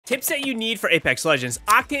Tips that you need for Apex Legends.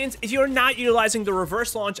 Octanes, if you're not utilizing the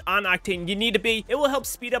reverse launch on Octane, you need to be. It will help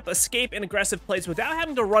speed up escape and aggressive plays without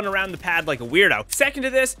having to run around the pad like a weirdo. Second to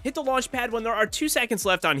this, hit the launch pad when there are 2 seconds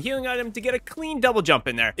left on healing item to get a clean double jump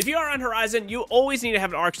in there. If you are on Horizon, you always need to have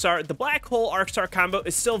an Arc Star. The Black Hole Arc Star combo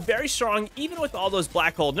is still very strong even with all those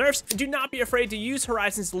Black Hole nerfs, and do not be afraid to use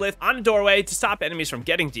Horizon's lift on a doorway to stop enemies from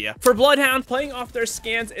getting to you. For Bloodhound, playing off their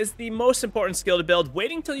scans is the most important skill to build.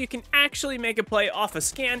 Waiting till you can actually make a play off a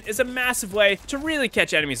scan is a massive way to really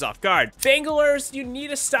catch enemies off guard. Bangalores, you need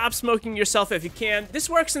to stop smoking yourself if you can. This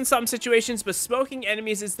works in some situations, but smoking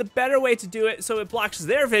enemies is the better way to do it so it blocks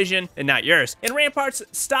their vision and not yours. And Ramparts,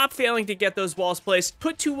 stop failing to get those walls placed.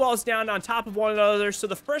 Put 2 walls down on top of one another so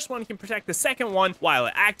the first one can protect the second one while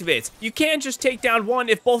it activates. You can't just take down one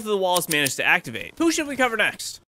if both of the walls manage to activate. Who should we cover next?